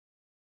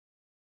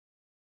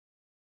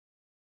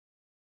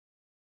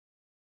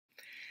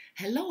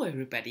Hello,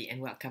 everybody,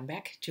 and welcome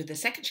back to the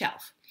second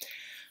shelf.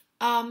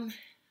 Um,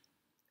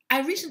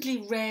 I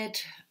recently read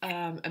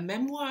a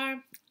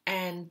memoir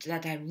and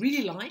that I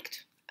really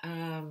liked,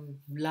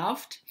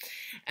 loved,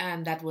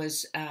 and that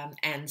was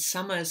Anne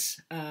Summer's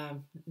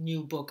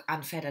new book,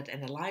 Unfettered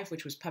and Alive,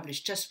 which was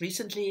published just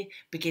recently,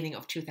 beginning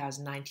of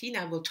 2019.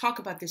 I will talk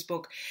about this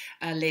book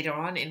later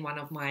on in one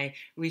of my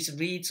recent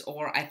reads,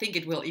 or I think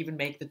it will even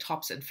make the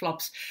tops and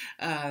flops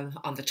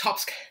on the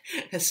tops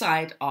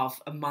side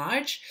of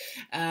March.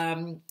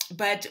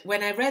 But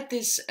when I read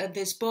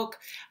this book,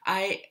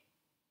 I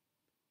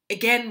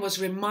again was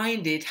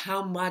reminded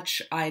how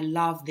much I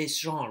love this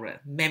genre,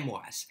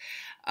 memoirs.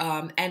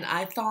 And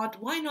I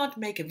thought, why not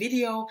make a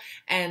video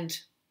and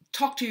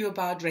talk to you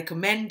about,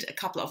 recommend a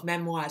couple of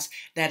memoirs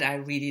that I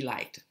really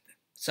liked.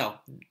 So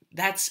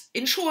that's,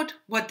 in short,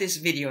 what this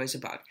video is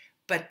about.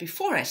 But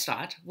before I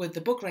start with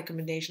the book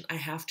recommendation, I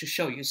have to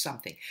show you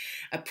something.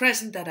 A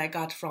present that I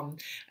got from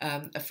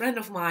a friend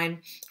of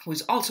mine who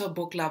is also a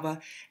book lover,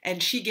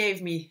 and she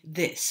gave me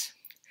this.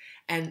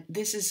 And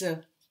this is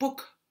a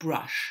book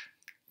brush.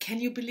 Can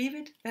you believe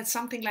it? That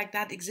something like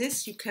that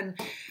exists? You can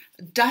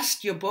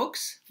dust your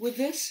books with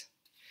this,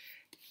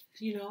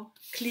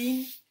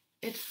 clean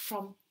it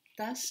from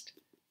dust.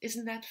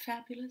 Isn't that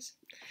fabulous?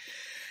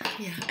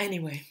 Yeah,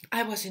 anyway,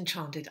 I was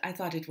enchanted. I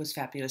thought it was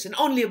fabulous. And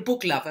only a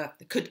book lover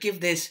could give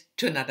this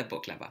to another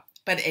book lover.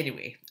 But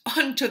anyway,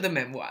 on to the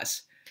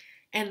memoirs.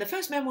 And the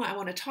first memoir I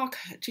want to talk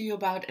to you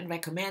about and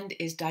recommend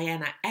is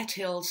Diana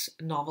Attill's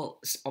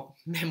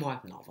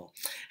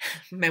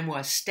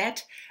memoir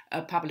Stead,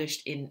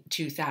 published in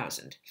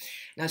 2000.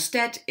 Now,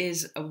 stead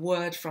is a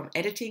word from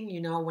editing. You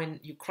know, when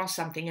you cross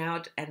something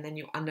out and then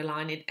you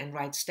underline it and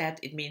write stead,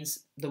 it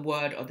means the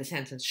word or the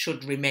sentence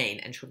should remain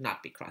and should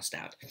not be crossed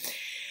out.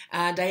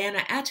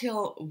 Diana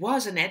Attill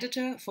was an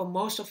editor for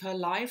most of her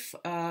life.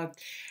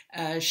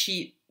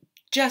 She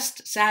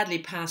just sadly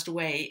passed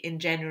away in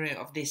January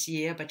of this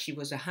year, but she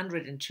was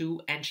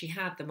 102 and she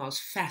had the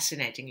most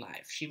fascinating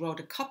life. She wrote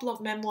a couple of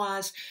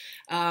memoirs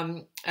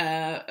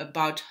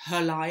about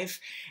her life,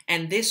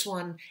 and this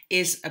one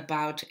is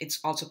about, it's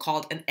also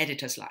called An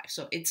Editor's Life.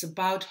 So it's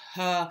about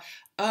her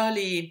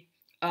early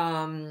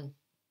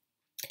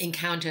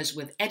encounters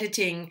with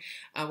editing,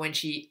 when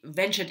she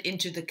ventured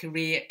into the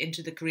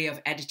career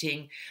of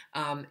editing,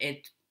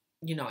 in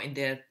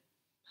the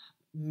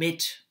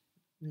mid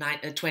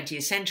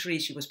 20th century.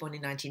 She was born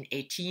in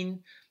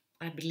 1918,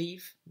 I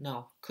believe.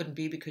 No, couldn't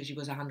be, because she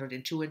was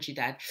 102 and she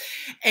died.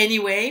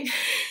 Anyway,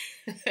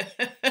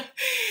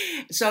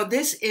 so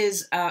this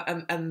is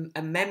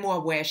a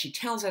memoir where she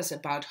tells us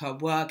about her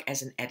work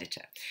as an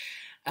editor.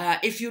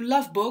 If you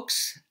love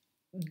books,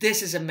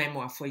 this is a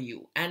memoir for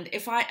you. And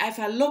if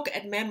I look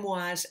at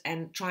memoirs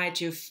and try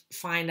to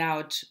find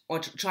out, or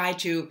to try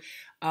to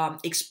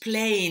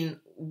explain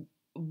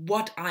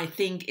what I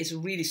think is a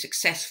really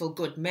successful,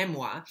 good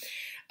memoir,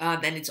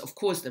 then it's, of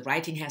course, the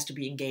writing has to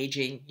be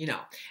engaging.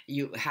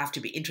 You have to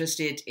be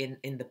interested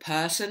in the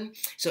person.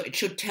 So it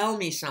should tell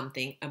me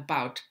something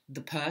about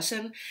the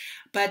person.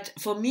 But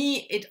for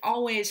me, it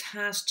always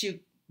has to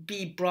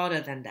be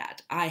broader than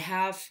that.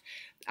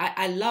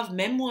 I love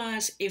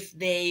memoirs if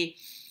they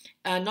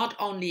not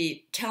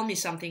only tell me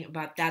something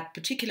about that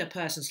particular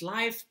person's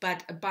life,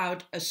 but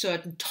about a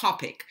certain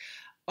topic,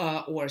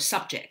 or a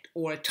subject,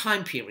 or a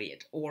time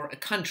period, or a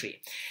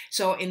country.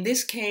 So in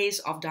this case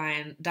of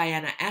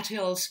Diana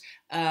Attill's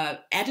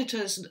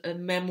editor's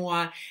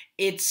memoir,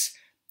 it's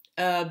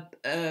on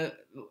the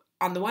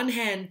one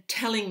hand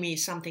telling me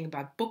something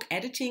about book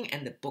editing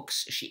and the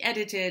books she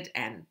edited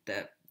and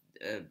the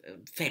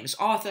famous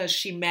authors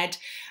she met,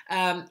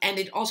 and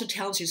it also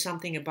tells you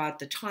something about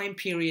the time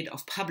period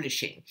of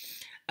publishing.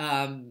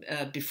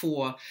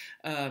 Before,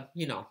 the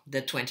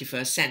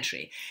 21st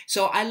century.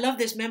 So I love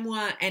this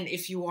memoir, and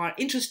if you are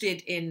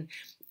interested in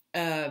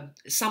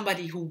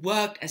somebody who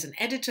worked as an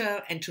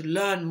editor and to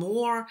learn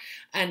more,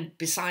 and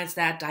besides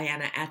that,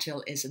 Diana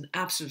Attill is an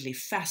absolutely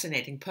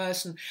fascinating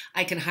person,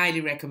 I can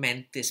highly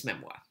recommend this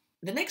memoir.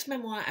 The next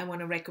memoir I want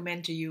to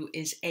recommend to you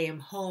is A.M.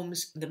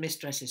 Holmes' The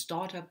Mistress's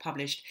Daughter,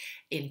 published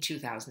in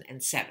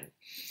 2007.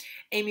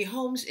 Amy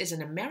Holmes is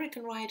an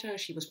American writer.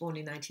 She was born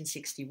in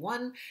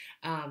 1961.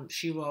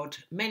 She wrote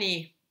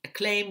many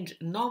acclaimed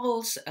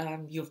novels.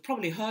 You've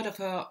probably heard of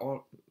her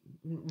or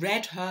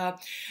read her.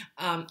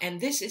 And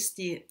this is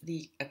the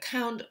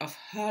account of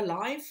her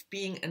life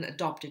being an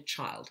adopted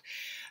child.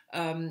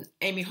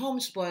 Amy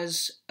Holmes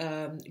was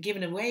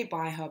given away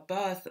by her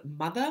birth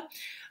mother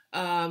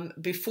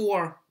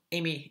before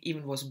Amy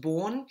even was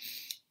born.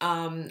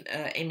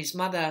 Amy's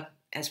mother,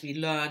 as we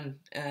learn,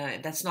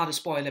 that's not a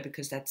spoiler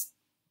because that's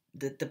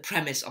the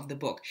premise of the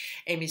book.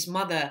 Amy's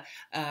mother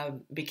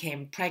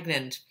became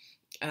pregnant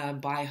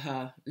by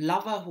her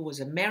lover, who was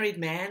a married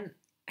man,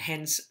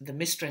 hence the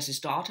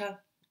mistress's daughter.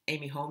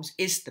 Amy Holmes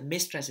is the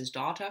mistress's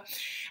daughter,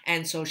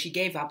 and so she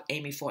gave up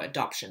Amy for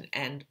adoption.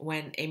 And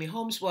when Amy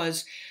Holmes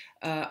was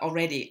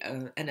already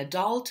an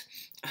adult,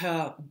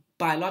 her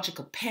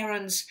biological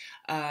parents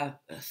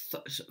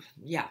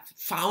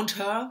found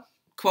her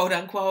quote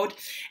unquote.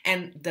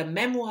 And the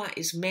memoir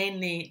is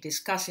mainly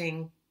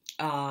discussing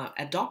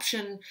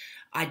adoption,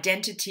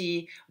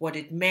 identity, what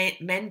it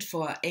meant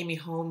for Amy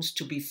Holmes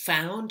to be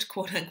found,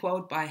 quote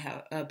unquote, by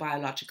her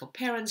biological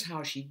parents,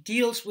 how she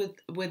deals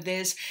with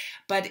this.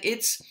 But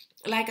it's,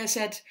 like I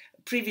said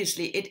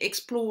previously, it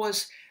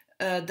explores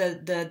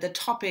the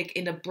topic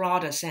in a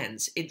broader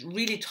sense. It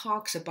really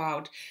talks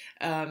about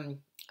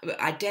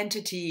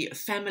identity,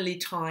 family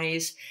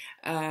ties,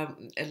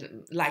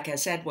 like I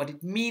said, what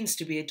it means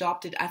to be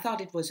adopted. I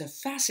thought it was a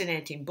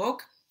fascinating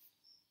book.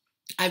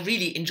 I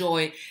really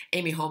enjoy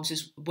Amy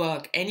Holmes's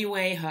work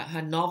anyway,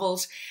 her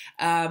novels.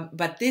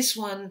 But this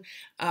one,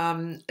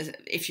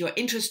 if you're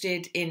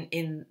interested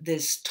in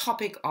this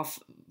topic of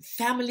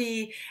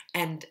family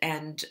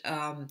and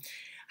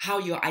how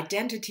your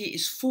identity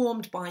is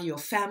formed by your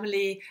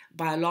family,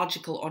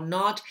 biological or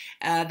not,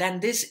 then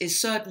this is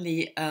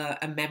certainly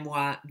a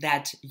memoir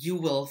that you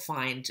will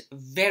find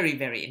very,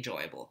 very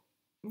enjoyable.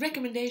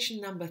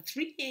 Recommendation number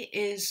 3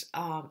 is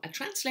a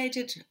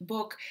translated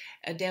book,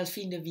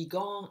 Delphine de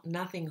Vigan,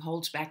 Nothing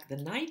Holds Back the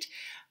Night.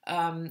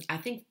 I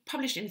think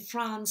published in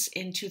France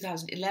in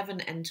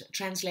 2011 and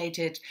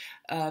translated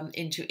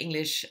into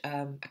English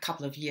a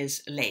couple of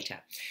years later.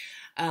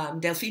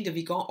 Delphine de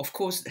Vigan, of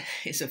course,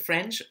 is a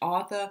French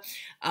author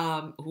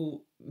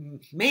who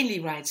mainly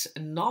writes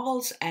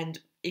novels, and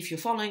if you're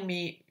following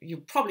me, you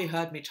probably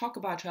heard me talk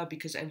about her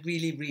because I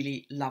really,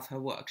 really love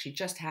her work. She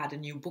just had a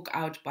new book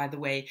out, by the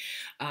way,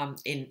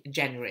 in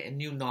January, a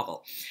new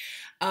novel.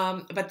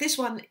 But this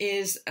one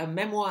is a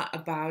memoir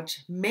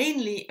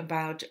mainly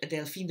about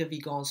Delphine de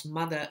Vigan's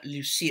mother,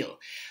 Lucille.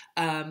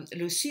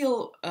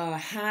 Lucille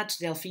had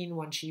Delphine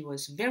when she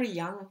was very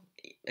young,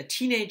 a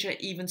teenager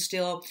even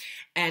still,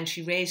 and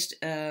she raised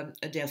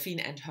Delphine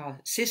and her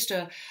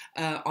sister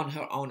on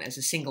her own as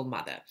a single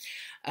mother.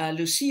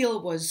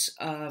 Lucille was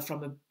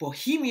from a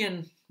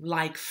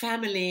bohemian-like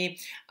family,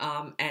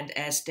 and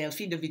as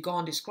Delphine de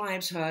Vigan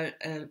describes her,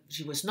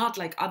 she was not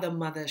like other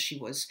mothers. She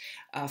was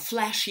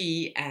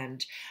flashy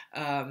and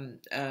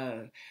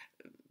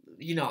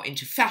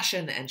into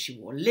fashion, and she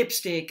wore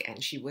lipstick,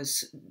 and she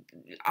was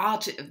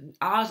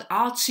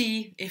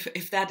artsy,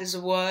 if that is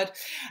a word.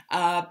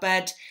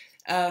 But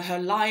her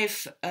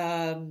life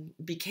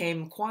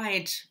became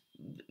quite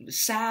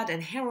sad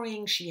and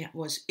harrowing. She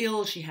was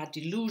ill, she had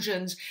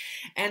delusions,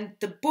 and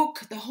the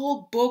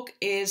whole book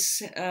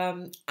is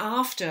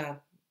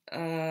after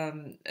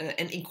an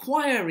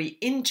inquiry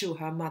into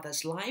her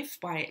mother's life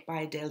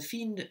by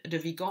Delphine de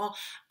Vigan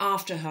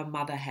after her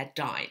mother had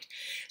died.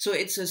 So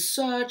it's a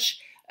search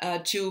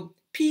to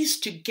piece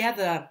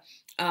together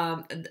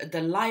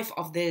the life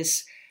of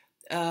this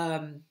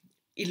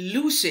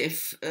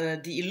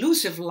the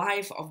elusive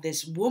life of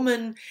this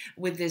woman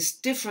with these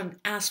different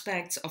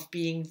aspects of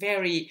being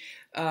very,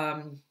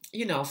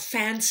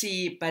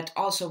 fancy, but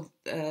also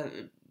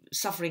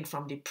suffering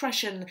from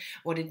depression,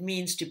 what it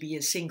means to be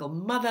a single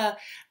mother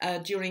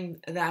during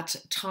that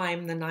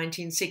time, the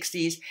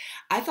 1960s.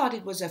 I thought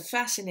it was a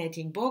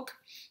fascinating book,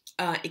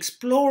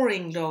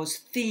 exploring those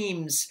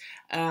themes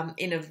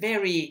in a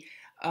very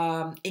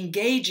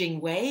engaging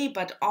way,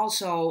 but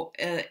also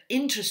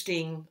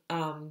interesting.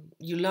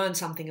 You learn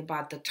something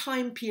about the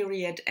time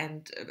period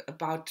and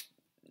about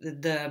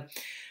the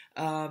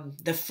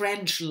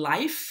French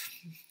life,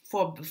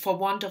 for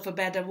want of a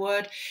better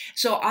word.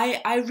 So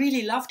I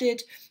really loved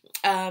it,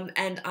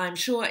 and I'm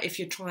sure if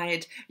you try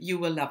it, you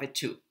will love it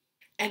too.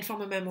 And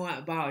from a memoir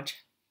about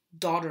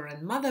daughter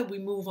and mother, we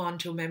move on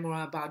to a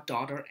memoir about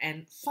daughter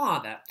and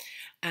father.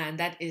 And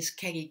that is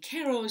Kegi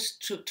Caro's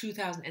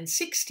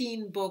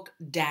 2016 book,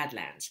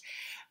 Dadlands.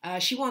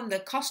 She won the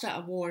Costa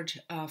Award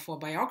for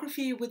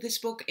biography with this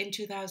book in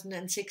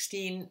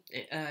 2016.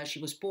 She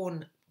was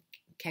born,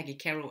 Kegi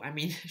Caro,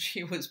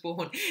 she was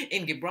born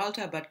in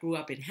Gibraltar but grew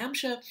up in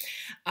Hampshire.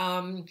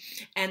 And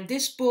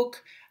this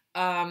book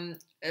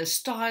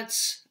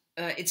starts,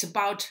 it's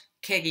about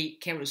Kegi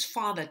Caro's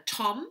father,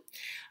 Tom.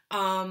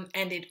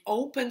 And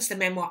the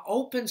memoir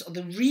opens, or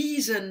the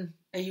reason,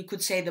 you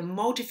could say the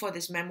motive for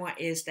this memoir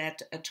is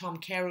that Tom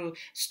Caro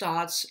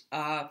starts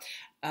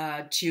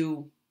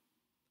to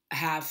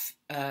have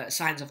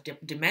signs of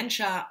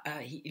dementia.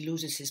 He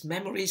loses his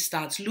memories,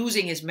 starts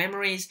losing his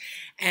memories.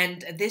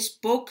 And this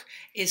book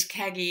is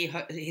Kegi,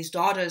 his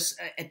daughter's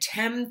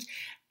attempt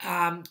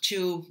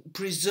to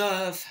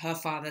preserve her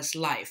father's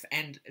life.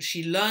 And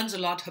she learns a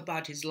lot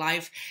about his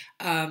life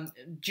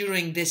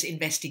during this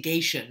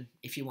investigation,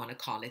 if you want to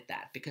call it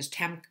that, because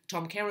Tom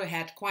Caro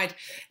had quite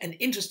an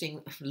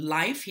interesting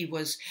life. He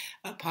was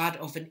a part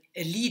of an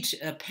elite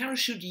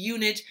parachute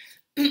unit,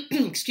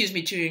 excuse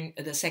me, during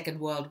the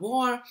Second World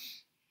War.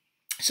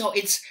 So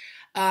it's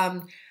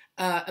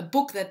a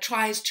book that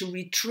tries to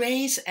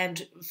retrace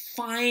and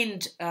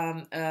find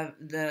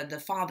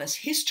the father's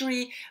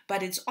history,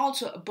 but it's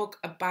also a book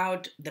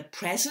about the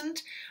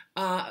present,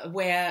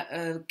 where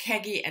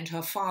Kegi and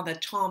her father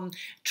Tom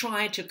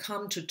try to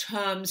come to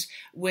terms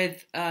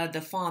with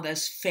the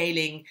father's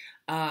failing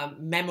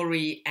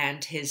memory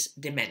and his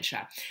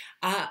dementia.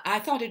 I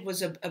thought it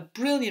was a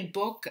brilliant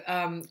book,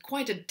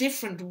 quite a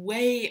different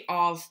way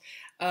of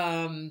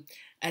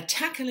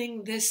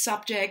tackling this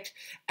subject.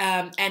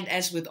 And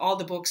as with all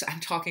the books I'm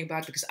talking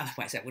about, because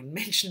otherwise I wouldn't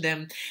mention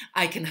them,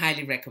 I can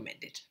highly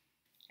recommend it.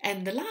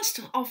 And the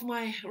last of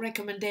my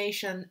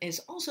recommendation is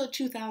also a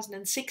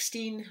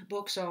 2016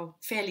 book, so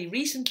fairly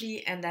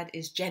recently, and that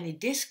is Jenny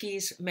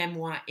Diskey's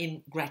memoir,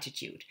 In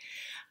Gratitude.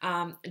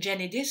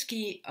 Jenny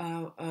Diskey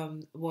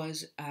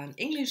was an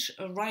English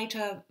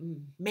writer,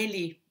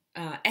 mainly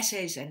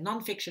essays and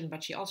nonfiction,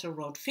 but she also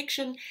wrote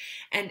fiction.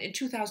 And in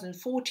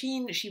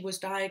 2014, she was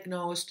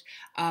diagnosed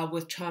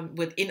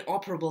with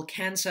inoperable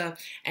cancer,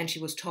 and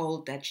she was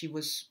told that she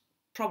was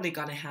probably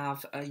going to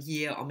have a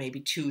year or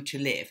maybe two to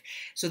live.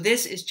 So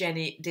this is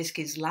Jenny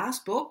Diskey's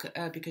last book,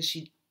 because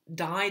she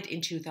died in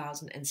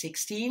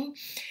 2016,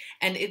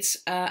 and it's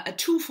a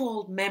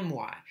twofold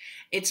memoir.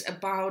 It's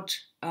about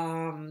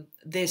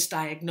this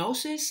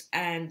diagnosis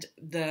and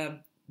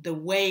the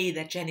way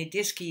that Jenny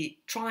Diskey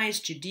tries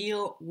to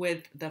deal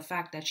with the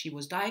fact that she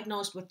was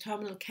diagnosed with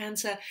terminal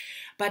cancer,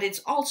 but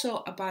it's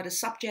also about a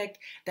subject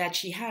that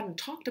she hadn't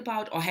talked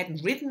about or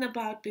hadn't written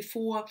about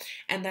before,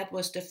 and that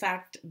was the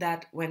fact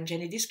that when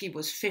Jenny Diskey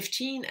was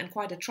 15 and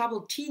quite a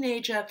troubled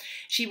teenager,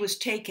 she was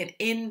taken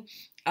in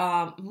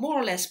more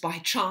or less by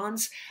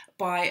chance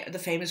by the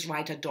famous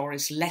writer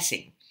Doris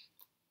Lessing,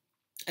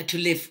 to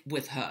live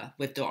with her,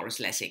 with Doris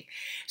Lessing.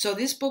 So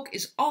this book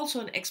is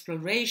also an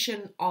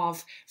exploration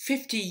of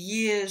 50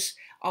 years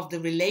of the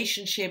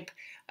relationship,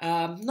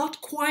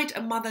 not quite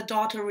a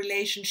mother-daughter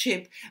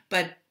relationship,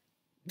 but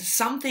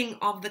something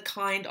of the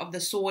kind of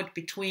the sort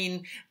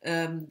between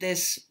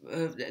this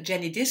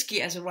Jenny Diskey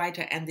as a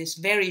writer and this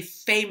very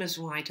famous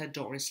writer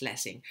Doris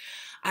Lessing.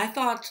 I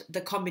thought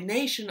the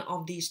combination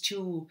of these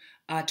two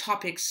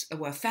topics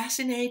were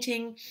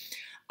fascinating.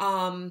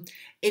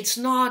 It's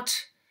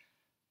not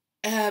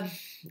an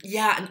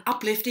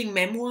uplifting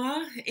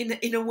memoir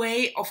in a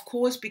way, of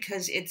course,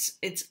 because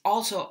it's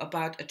also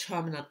about a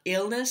terminal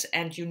illness,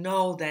 and you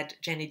know that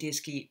Jenny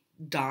Diskey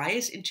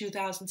dies in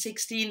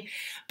 2016,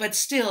 but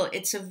still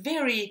it's a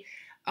very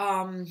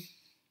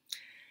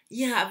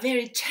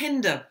very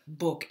tender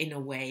book in a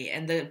way,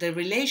 and the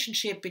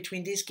relationship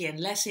between Diskey and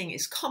Lessing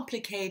is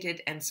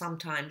complicated and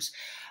sometimes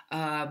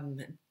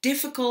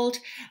difficult,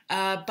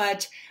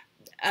 but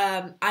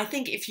I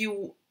think if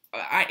you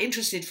are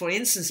interested, for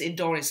instance, in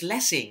Doris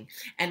Lessing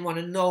and want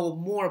to know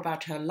more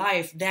about her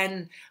life,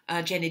 then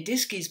Jenny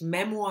Diskey's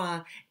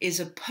memoir is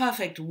a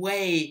perfect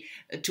way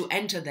to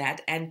enter that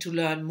and to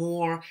learn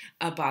more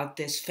about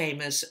this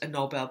famous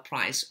Nobel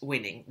Prize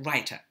winning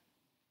writer.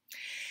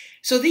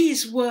 So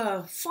these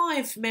were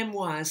 5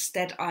 memoirs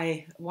that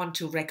I want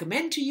to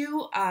recommend to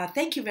you.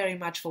 Thank you very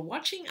much for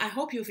watching. I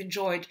hope you've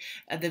enjoyed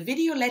the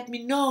video. Let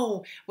me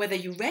know whether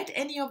you read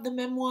any of the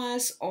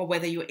memoirs, or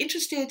whether you're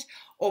interested,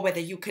 or whether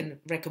you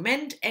can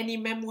recommend any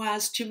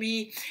memoirs to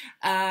me.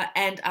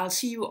 And I'll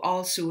see you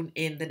all soon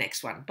in the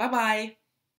next one. Bye-bye.